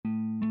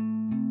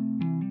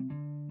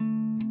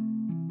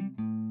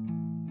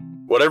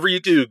whatever you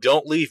do,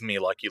 don't leave me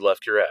like you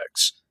left your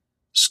ex.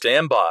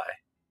 Stand by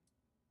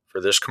for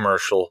this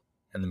commercial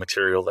and the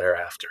material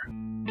thereafter.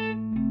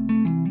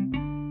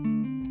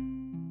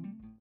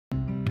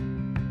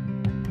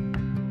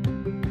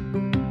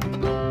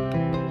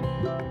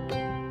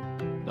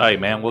 Hey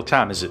man, what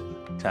time is it?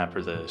 Time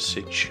for the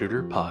Six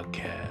Shooter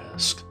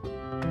Podcast.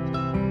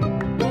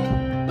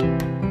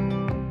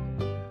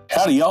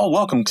 Howdy y'all,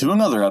 welcome to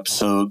another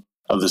episode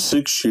of the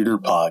Six Shooter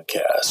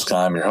Podcast.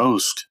 I'm your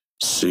host,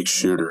 Six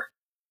Shooter.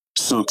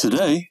 So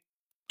today,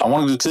 I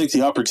wanted to take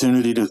the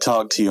opportunity to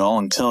talk to y'all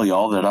and tell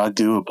y'all that I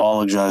do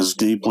apologize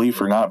deeply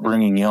for not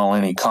bringing y'all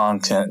any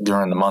content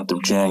during the month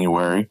of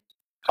January.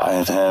 I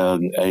have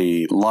had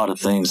a lot of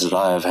things that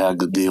I have had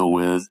to deal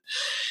with.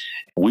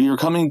 We are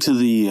coming to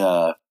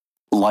the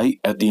light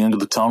at the end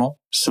of the tunnel,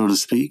 so to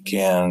speak,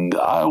 and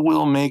I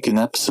will make an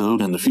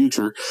episode in the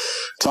future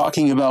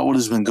talking about what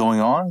has been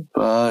going on,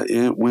 but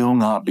it will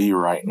not be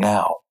right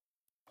now.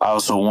 I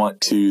also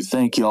want to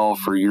thank y'all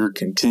for your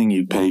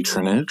continued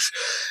patronage.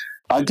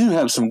 I do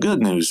have some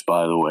good news,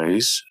 by the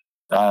ways.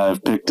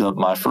 I've picked up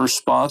my first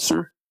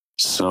sponsor,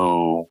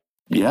 so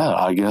yeah,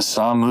 I guess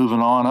I'm moving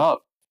on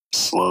up,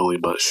 slowly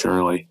but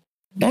surely.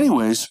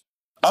 Anyways,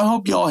 I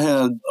hope y'all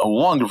had a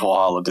wonderful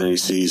holiday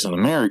season, a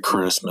Merry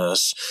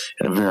Christmas,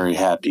 and a very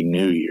Happy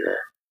New Year.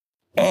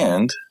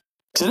 And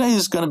today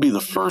is going to be the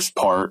first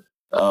part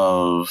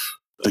of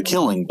The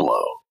Killing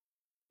Blow.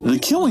 The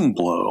Killing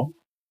Blow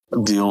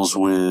deals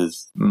with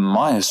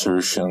my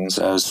assertions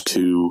as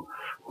to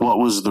what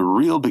was the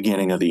real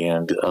beginning of the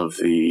end of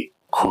the,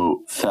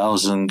 quote,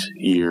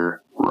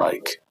 1,000-year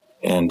Reich,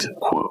 end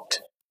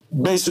quote.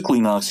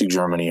 Basically Nazi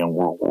Germany in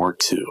World War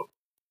II.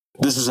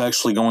 This is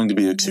actually going to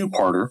be a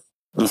two-parter.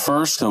 The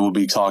first, I will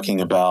be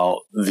talking about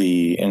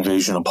the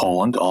invasion of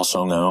Poland,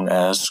 also known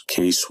as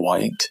Case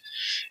White.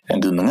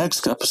 And in the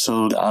next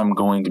episode, I'm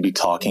going to be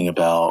talking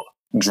about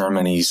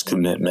Germany's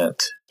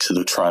commitment to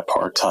the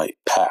Tripartite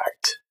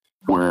Pact,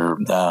 where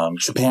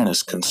Japan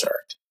is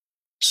concerned.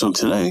 So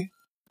today,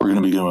 we're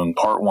going to be doing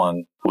part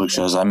one, which,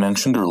 as I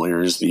mentioned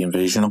earlier, is the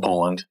invasion of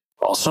Poland,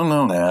 also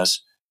known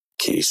as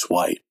Case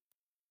White.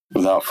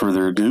 Without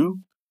further ado,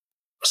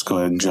 let's go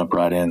ahead and jump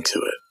right into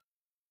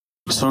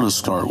it. So to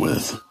start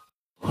with,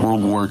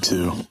 World War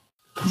II,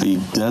 the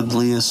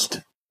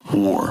deadliest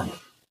war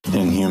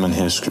in human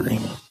history.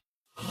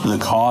 The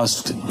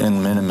cost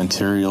in men and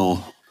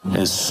material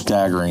is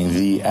staggering.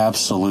 The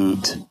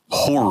absolute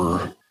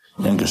horror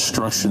and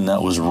destruction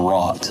that was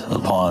wrought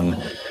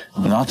upon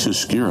not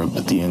just Europe,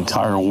 but the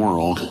entire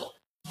world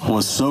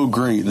was so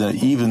great that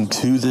even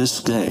to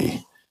this day,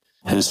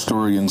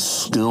 historians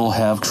still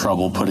have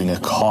trouble putting a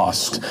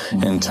cost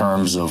in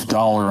terms of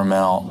dollar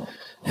amount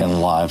and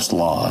lives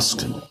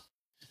lost.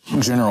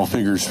 General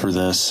figures for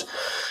this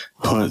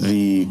put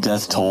the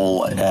death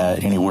toll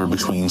at anywhere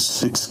between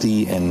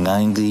 60 and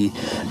 90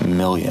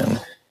 million,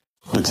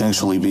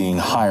 potentially being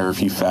higher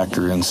if you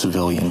factor in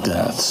civilian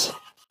deaths.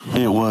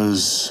 It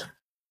was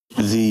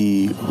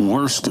the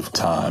worst of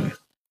time,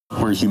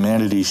 where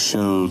humanity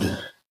showed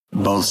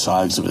both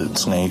sides of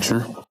its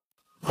nature.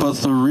 But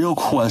the real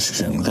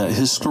question that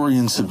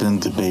historians have been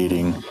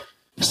debating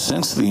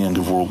since the end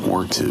of World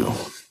War II,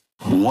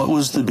 what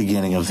was the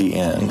beginning of the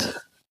end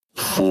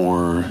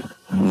for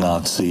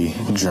Nazi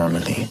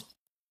Germany?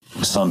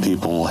 Some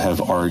people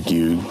have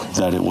argued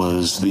that it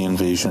was the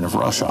invasion of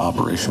Russia,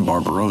 Operation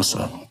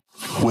Barbarossa,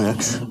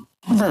 which,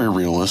 very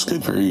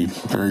realistic, very,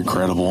 very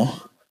credible.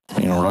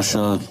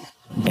 Russia,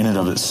 in and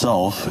of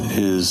itself,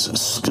 is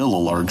still a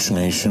large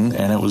nation,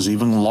 and it was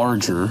even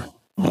larger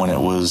when it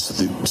was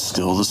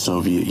still the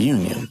Soviet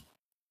Union.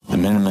 The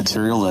men and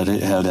material that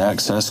it had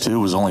access to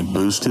was only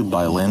boosted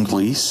by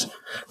Lend-Lease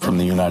from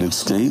the United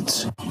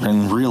States,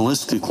 and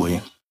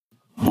realistically,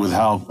 with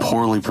how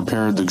poorly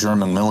prepared the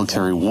German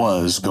military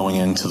was going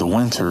into the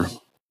winter,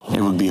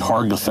 it would be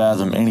hard to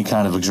fathom any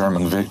kind of a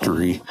German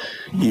victory,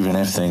 even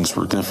if things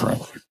were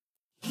different.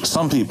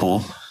 Some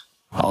people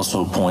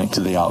also point to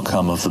the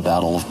outcome of the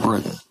Battle of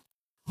Britain.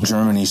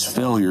 Germany's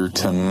failure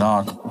to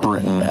knock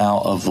Britain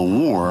out of the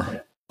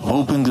war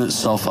opened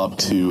itself up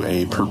to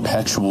a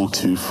perpetual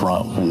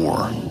two-front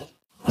war.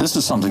 This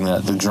is something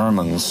that the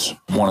Germans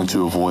wanted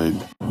to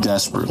avoid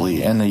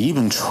desperately, and they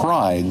even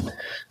tried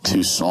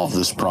to solve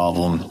this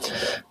problem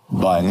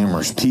by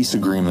numerous peace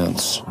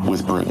agreements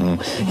with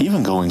Britain,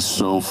 even going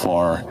so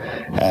far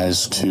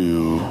as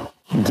to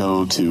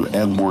go to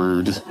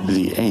Edward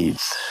VIII,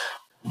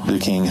 the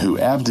king who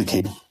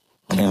abdicated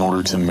in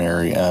order to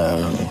marry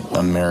an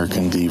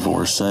American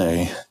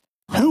divorcee,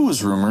 who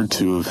was rumored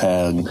to have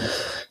had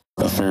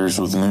affairs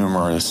with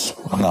numerous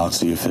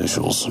Nazi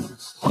officials.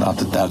 Not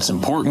that that's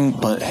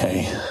important, but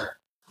hey,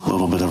 a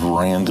little bit of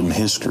random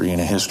history in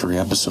a history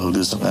episode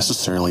isn't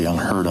necessarily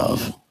unheard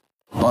of.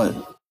 But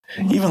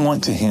even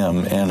went to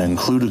him and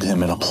included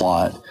him in a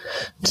plot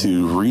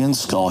to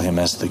reinstall him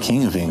as the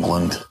King of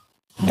England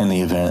in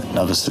the event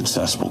of a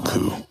successful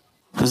coup.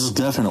 This is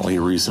definitely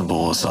a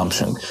reasonable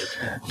assumption,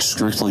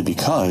 strictly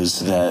because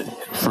that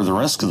for the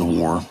rest of the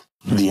war,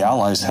 the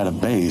Allies had a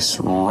base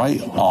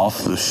right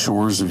off the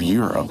shores of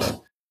Europe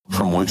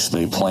from which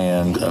they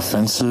planned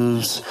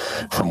offensives,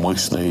 from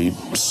which they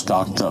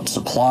stocked up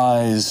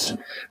supplies,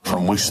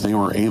 from which they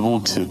were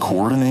able to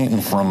coordinate,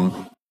 and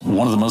from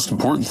one of the most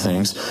important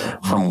things,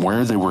 from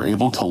where they were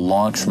able to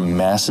launch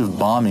massive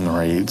bombing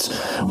raids,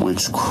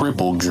 which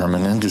crippled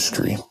German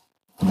industry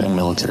and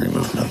military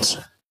movements.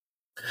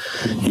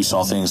 You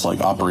saw things like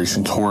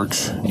Operation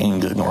Torch,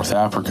 aimed at North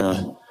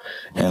Africa,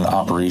 and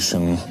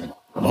Operation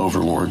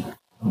Overlord,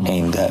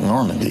 aimed at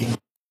Normandy.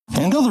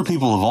 And other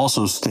people have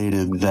also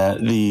stated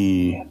that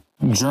the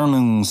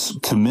Germans'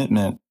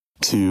 commitment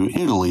to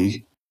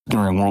Italy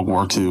during World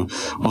War II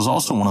was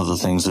also one of the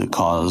things that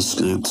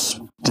caused its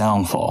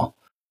downfall.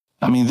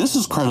 I mean, this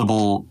is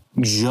credible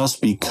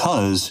just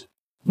because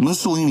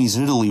Mussolini's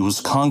Italy was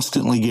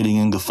constantly getting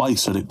into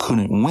fights that it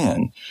couldn't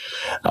win.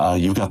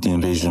 You've got the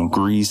invasion of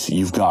Greece,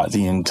 you've got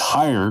the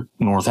entire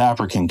North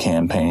African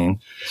campaign,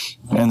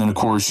 and then, of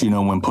course,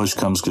 when push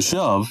comes to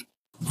shove,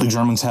 the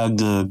Germans had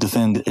to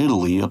defend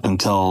Italy up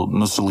until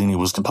Mussolini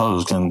was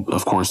deposed, and,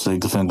 of course, they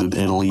defended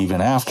Italy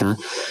even after,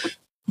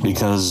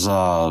 because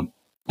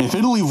if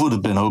Italy would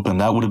have been open,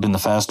 that would have been the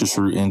fastest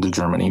route into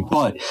Germany.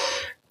 But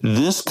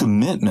this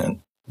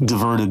commitment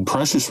diverted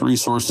precious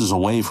resources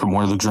away from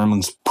where the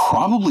Germans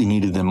probably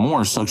needed them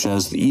more, such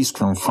as the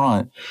Eastern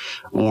Front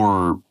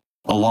or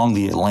along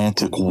the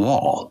Atlantic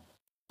Wall.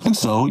 And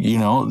so,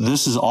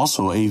 this is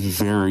also a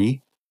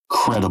very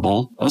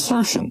credible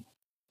assertion.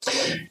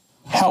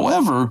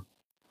 However,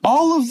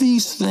 all of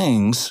these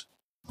things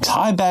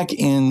tie back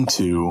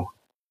into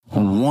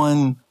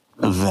one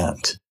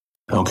event,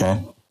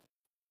 okay?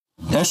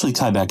 Actually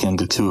tie back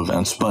into two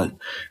events, but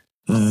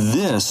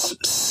this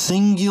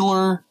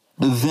singular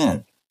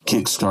event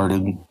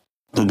kickstarted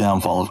the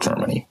downfall of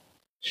Germany.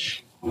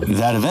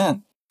 That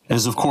event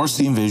is, of course,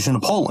 the invasion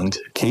of Poland,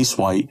 Case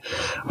White,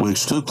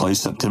 which took place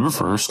September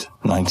 1st,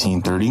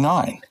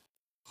 1939.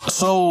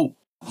 So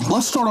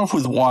let's start off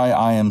with why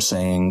I am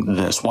saying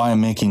this, why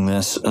I'm making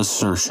this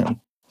assertion.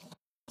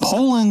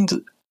 Poland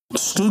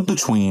stood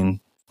between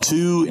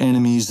two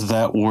enemies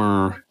that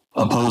were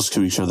opposed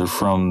to each other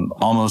from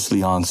almost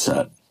the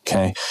onset,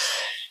 okay?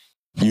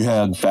 You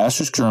had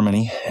fascist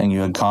Germany and you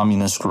had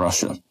communist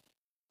Russia,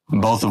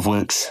 both of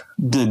which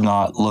did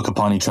not look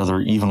upon each other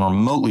even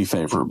remotely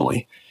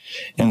favorably.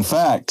 In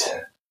fact,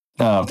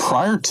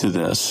 prior to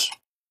this,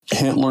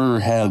 Hitler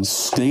had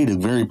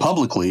stated very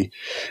publicly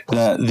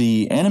that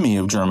the enemy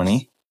of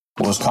Germany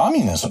was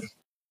communism.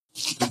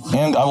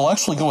 And I will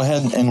actually go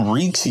ahead and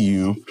read to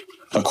you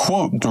a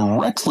quote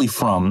directly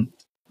from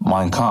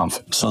Mein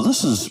Kampf. So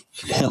this is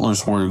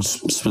Hitler's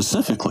words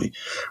specifically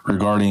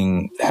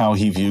regarding how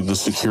he viewed the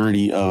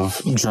security of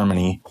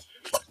Germany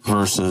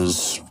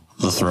versus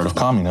the threat of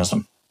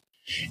communism.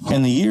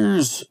 In the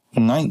years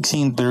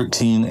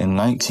 1913 and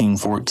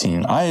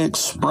 1914, I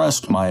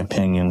expressed my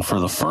opinion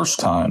for the first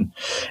time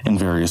in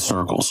various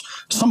circles,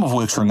 some of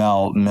which are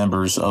now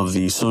members of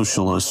the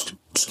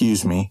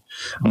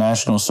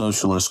National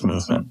Socialist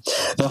movement,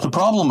 that the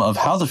problem of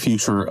how the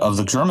future of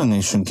the German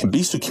nation can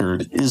be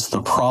secured is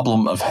the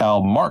problem of how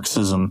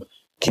Marxism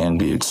can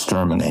be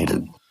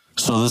exterminated.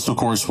 So this, of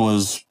course,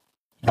 was,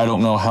 I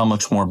don't know how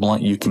much more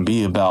blunt you can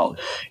be about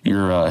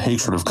your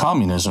hatred of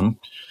communism.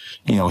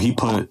 He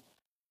put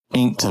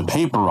ink to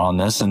paper on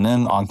this, and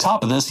then on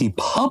top of this, he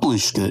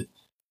published it.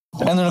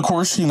 And then, of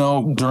course,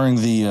 during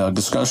the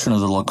discussion of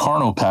the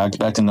Locarno Pact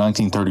back in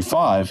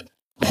 1935,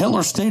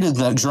 Hitler stated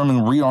that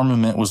German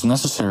rearmament was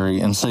necessary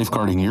in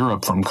safeguarding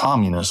Europe from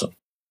communism.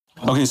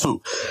 Okay,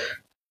 so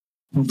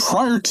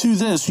prior to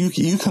this,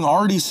 you can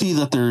already see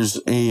that there's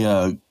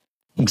a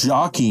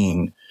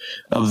jockeying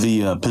of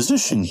the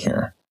position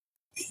here.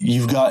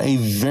 You've got a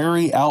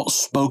very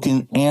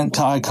outspoken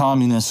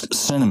anti-communist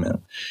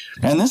sentiment.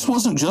 And this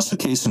wasn't just the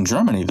case in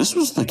Germany. This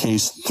was the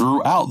case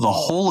throughout the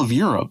whole of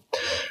Europe.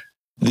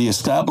 The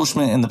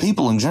establishment and the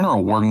people in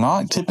general were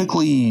not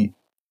typically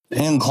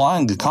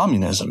inclined to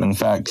communism. In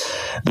fact,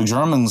 the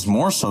Germans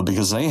more so,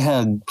 because they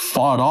had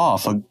fought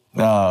off a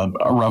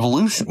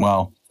revolution.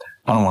 Well,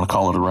 I don't want to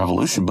call it a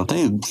revolution, but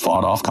they had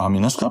fought off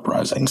communist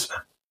uprisings.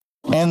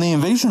 And the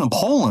invasion of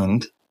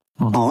Poland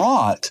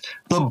brought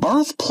the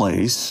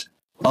birthplace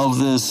of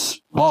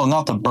this, well,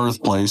 not the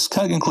birthplace.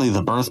 Technically,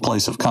 the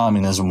birthplace of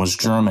communism was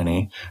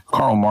Germany.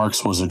 Karl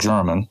Marx was a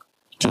German,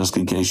 just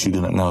in case you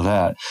didn't know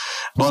that.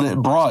 But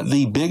it brought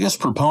the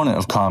biggest proponent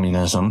of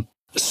communism,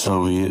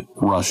 Soviet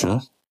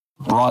Russia,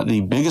 brought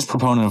the biggest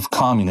proponent of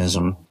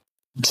communism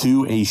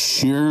to a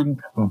shared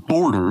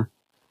border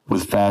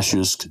with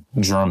fascist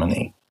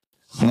Germany.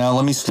 Now,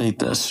 let me state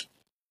this.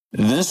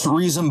 This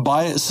reason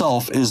by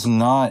itself is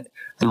not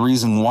the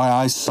reason why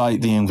I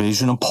cite the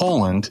invasion of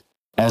Poland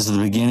as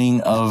the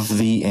beginning of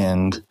the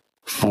end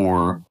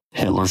for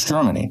Hitler's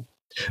Germany.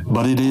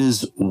 But it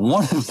is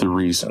one of the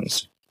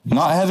reasons.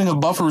 Not having a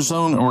buffer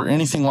zone or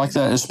anything like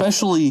that,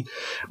 especially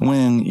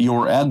when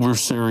your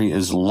adversary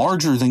is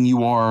larger than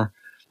you are,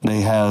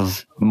 they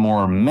have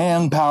more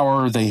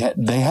manpower, they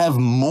have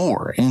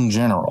more in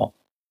general.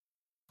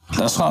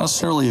 That's not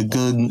necessarily a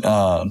good,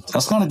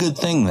 that's not a good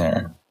thing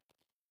there.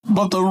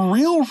 But the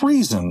real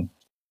reason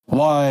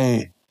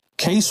why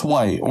Case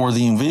White, or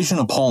the invasion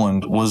of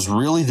Poland, was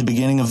really the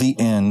beginning of the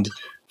end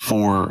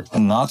for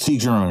Nazi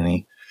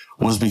Germany,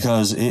 was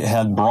because it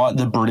had brought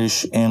the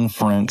British and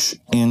French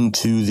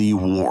into the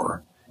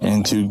war,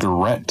 into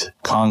direct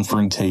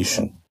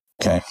confrontation.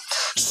 Okay,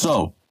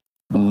 so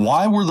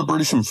why were the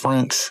British and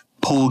French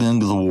pulled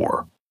into the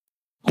war?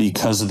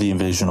 Because of the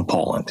invasion of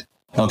Poland.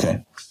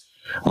 Okay,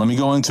 let me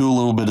go into a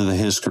little bit of the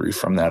history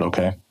from that,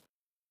 okay?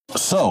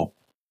 So,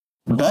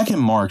 back in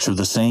March of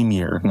the same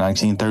year,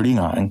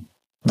 1939,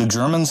 the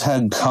Germans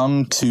had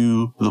come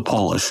to the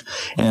Polish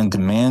and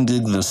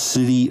demanded the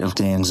city of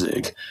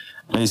Danzig,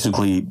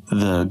 basically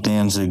the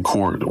Danzig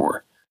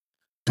corridor.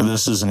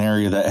 This is an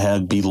area that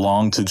had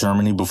belonged to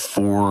Germany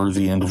before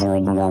the end of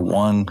World War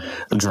I.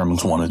 The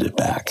Germans wanted it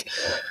back.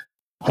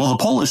 Well,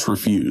 the Polish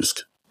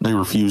refused. They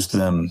refused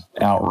them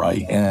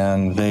outright,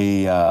 and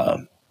they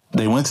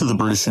went to the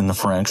British and the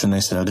French, and they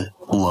said,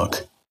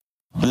 look,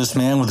 this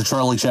man with the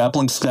Charlie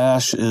Chaplin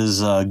stash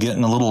is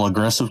getting a little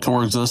aggressive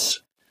towards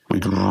us.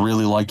 We'd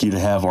really like you to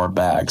have our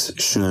backs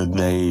should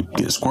they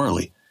get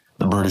squirrely.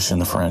 The British and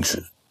the French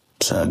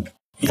said,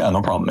 yeah,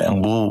 no problem,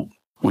 man.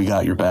 We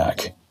got your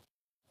back.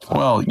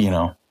 Well, you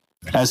know,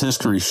 as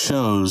history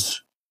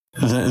shows,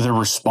 the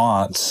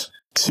response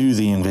to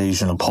the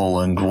invasion of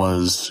Poland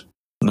was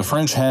the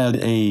French had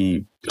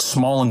a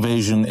small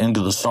invasion into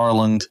the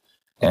Saarland,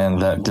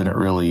 and that didn't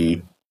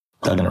really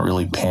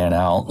pan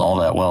out all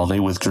that well. They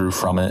withdrew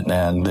from it,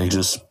 and they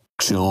just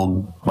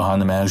chilled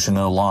behind the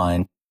Maginot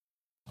Line.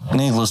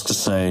 Needless to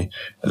say,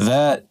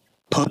 that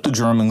put the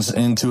Germans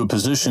into a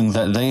position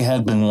that they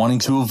had been wanting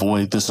to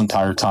avoid this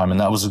entire time,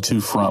 and that was a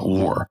two-front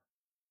war.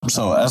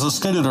 So, as I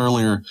stated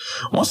earlier,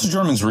 once the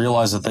Germans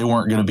realized that they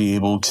weren't going to be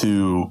able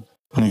to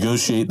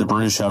negotiate the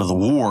British out of the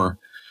war,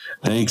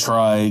 they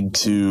tried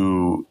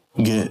to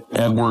get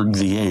Edward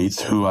VIII,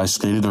 who I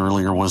stated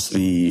earlier was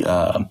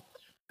I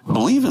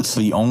believe it's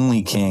the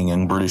only king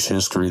in British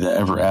history that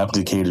ever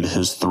abdicated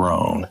his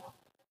throne.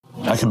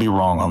 I could be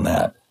wrong on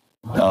that.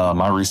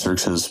 My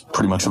research has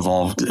pretty much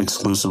evolved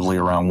exclusively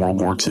around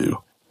World War II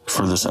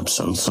for this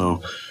episode,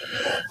 so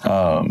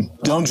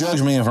don't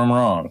judge me if I'm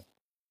wrong.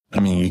 I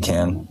mean, you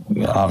can.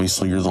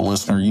 Obviously, you're the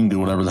listener. You can do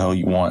whatever the hell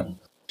you want.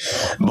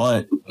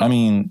 But, I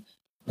mean,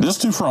 this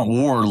two-front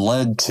war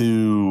led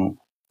to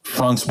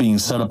fronts being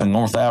set up in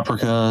North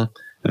Africa,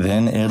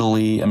 then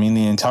Italy. I mean,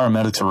 the entire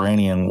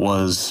Mediterranean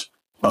was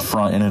a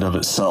front in and of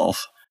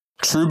itself.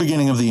 True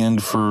beginning of the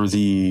end for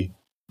the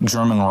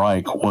German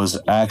Reich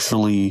was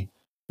actually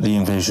the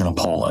invasion of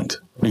Poland.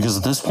 Because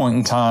at this point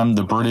in time,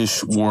 the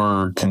British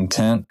were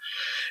content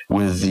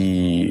with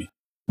the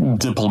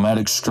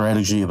diplomatic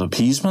strategy of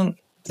appeasement.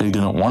 They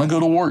didn't want to go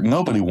to war.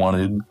 Nobody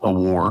wanted a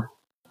war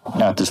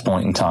at this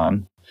point in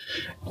time.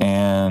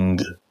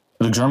 And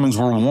the Germans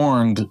were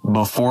warned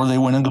before they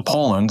went into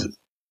Poland,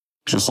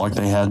 just like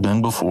they had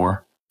been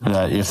before,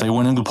 that if they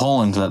went into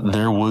Poland, that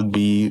there would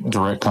be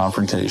direct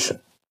confrontation.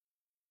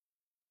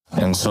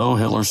 And so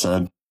Hitler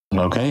said,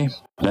 okay,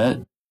 bet.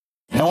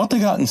 And what they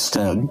got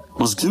instead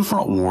was a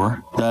two-front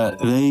war that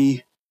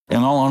they,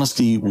 in all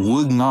honesty,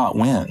 would not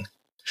win.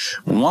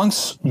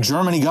 Once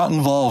Germany got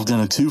involved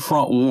in a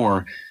two-front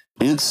war,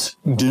 its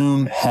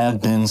doom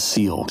had been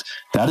sealed.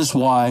 That is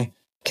why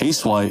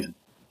Case White,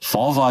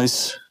 Fall of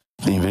Ice,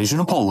 the invasion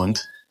of Poland,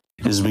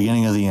 is the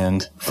beginning of the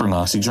end for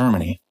Nazi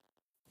Germany.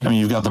 I mean,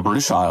 you've got the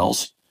British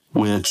Isles,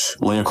 which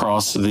lay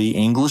across the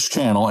English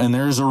Channel, and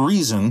there is a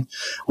reason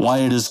why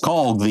it is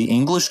called the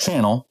English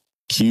Channel.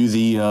 Cue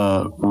the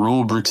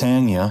Rule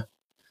Britannia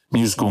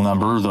musical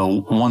number, the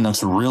one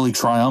that's really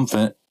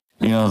triumphant.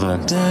 You know, the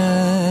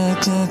da,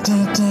 da,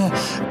 da, da,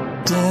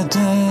 da,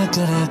 da,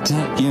 da,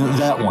 da. You know,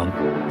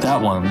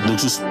 that one, the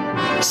just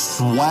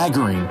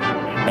swaggering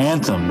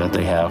anthem that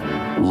they have.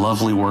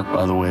 Lovely work,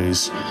 by the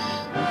ways,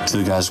 to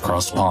the guys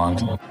across the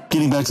pond.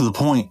 Getting back to the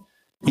point,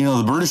 you know,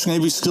 the British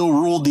Navy still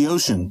ruled the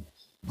ocean.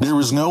 There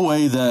was no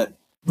way that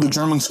the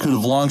Germans could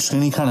have launched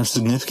any kind of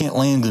significant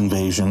land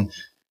invasion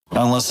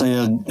unless they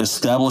had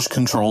established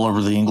control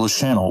over the English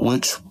Channel,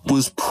 which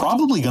was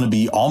probably going to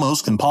be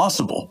almost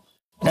impossible.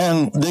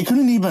 And they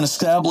couldn't even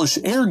establish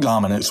air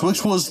dominance,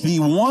 which was the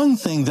one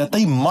thing that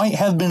they might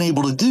have been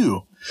able to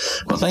do.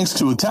 But thanks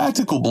to a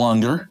tactical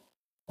blunder,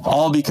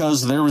 all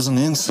because there was an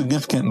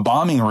insignificant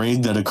bombing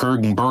raid that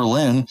occurred in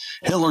Berlin,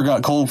 Hitler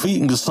got cold feet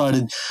and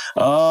decided,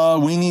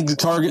 we need to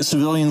target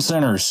civilian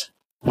centers.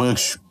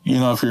 Which, you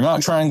know, if you're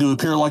not trying to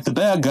appear like the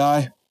bad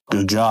guy,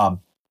 good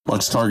job.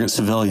 Let's target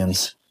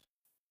civilians.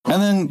 And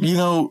then, you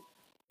know,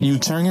 you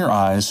turn your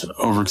eyes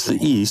over to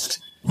the east,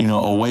 you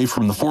know, away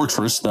from the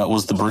fortress that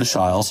was the British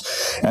Isles,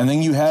 and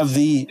then you have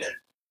the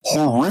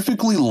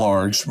horrifically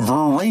large,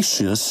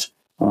 voracious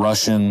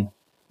Russian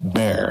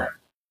bear.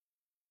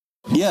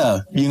 Yeah,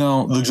 you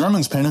know, the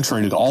Germans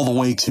penetrated all the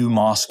way to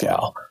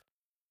Moscow.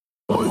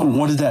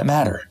 What did that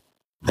matter?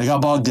 They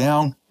got bogged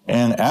down,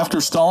 and after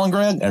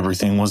Stalingrad,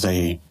 everything was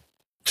they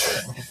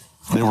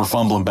were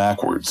fumbling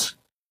backwards.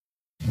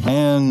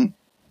 And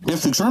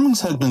if the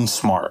Germans had been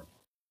smart,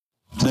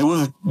 they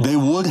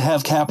would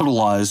have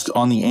capitalized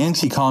on the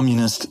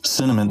anti-communist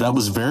sentiment that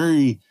was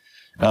very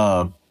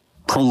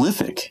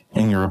prolific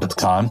in Europe at the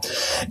time,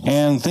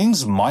 and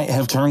things might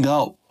have turned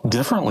out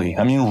differently.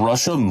 I mean,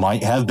 Russia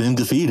might have been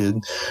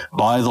defeated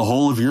by the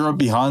whole of Europe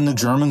behind the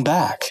German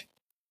back.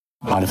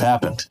 Might have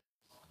happened.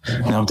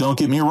 Now, don't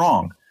get me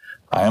wrong.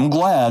 I am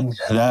glad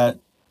that,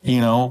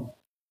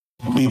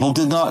 people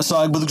did not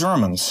side with the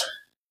Germans,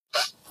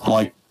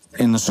 like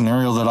in the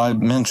scenario that I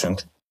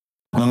mentioned.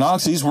 The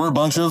Nazis were a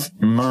bunch of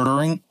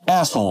murdering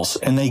assholes,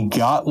 and they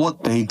got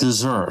what they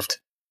deserved.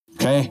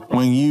 Okay?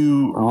 When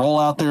you roll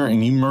out there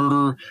and you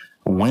murder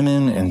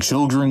women and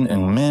children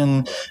and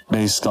men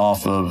based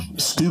off of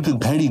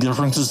stupid, petty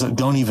differences that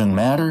don't even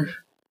matter,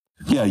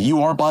 yeah,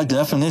 you are by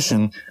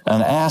definition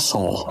an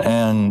asshole,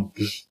 and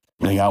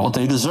they got what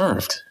they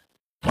deserved.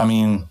 I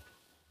mean,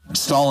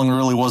 Stalin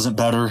really wasn't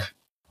better,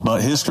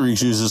 but history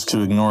chooses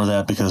to ignore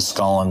that because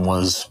Stalin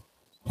was,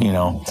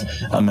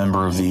 a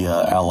member of the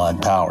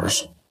Allied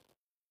powers.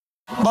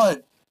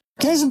 But,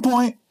 case in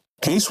point,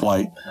 case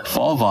white,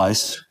 fall of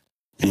ice,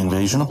 the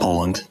invasion of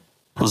Poland,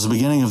 was the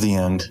beginning of the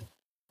end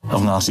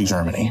of Nazi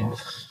Germany.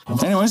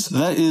 Anyways,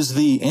 that is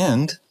the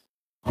end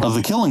of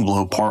The Killing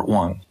Blow Part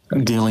 1,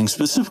 dealing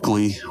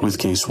specifically with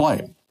Case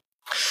White.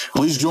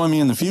 Please join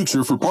me in the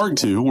future for Part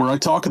 2, where I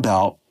talk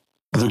about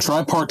the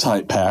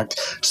Tripartite Pact,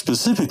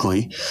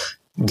 specifically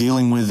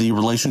dealing with the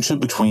relationship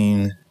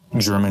between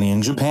Germany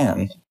and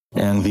Japan,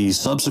 and the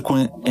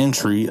subsequent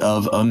entry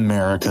of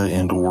America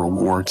into World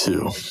War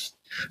II.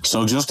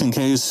 So just in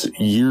case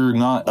you're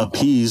not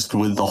appeased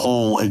with the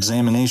whole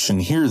examination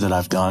here that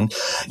I've done,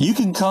 you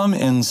can come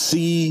and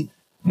see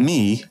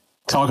me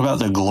talk about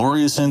the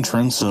glorious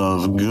entrance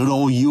of good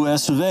old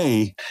US of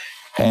A,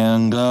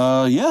 and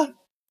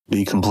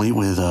be complete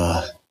with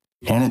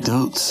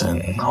anecdotes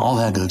and all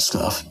that good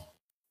stuff.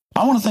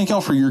 I want to thank y'all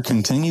for your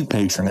continued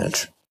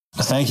patronage.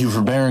 Thank you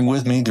for bearing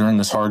with me during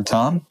this hard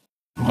time.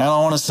 And I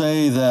want to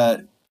say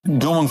that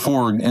going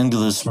forward into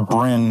this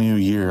brand new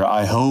year,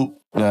 I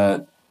hope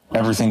that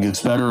everything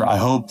gets better. I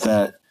hope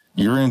that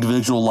your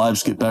individual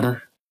lives get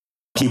better.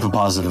 Keep a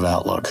positive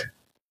outlook.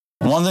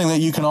 One thing that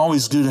you can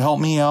always do to help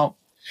me out,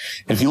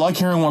 if you like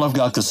hearing what I've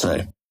got to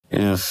say,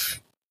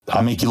 if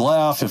I make you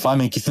laugh, if I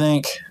make you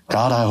think,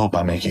 God, I hope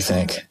I make you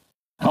think.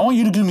 I want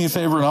you to do me a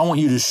favor, and I want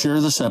you to share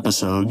this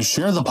episode,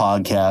 share the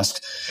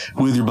podcast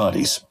with your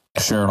buddies.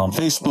 Share it on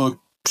Facebook,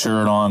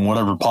 share it on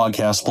whatever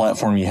podcast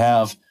platform you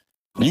have.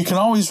 You can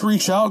always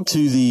reach out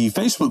to the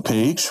Facebook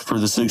page for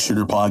the Six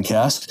Shooter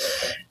Podcast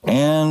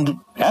and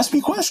ask me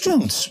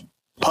questions.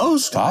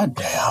 Post. I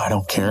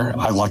don't care.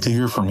 I'd like to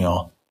hear from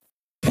y'all.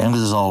 And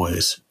as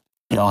always,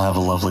 y'all have a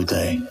lovely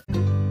day.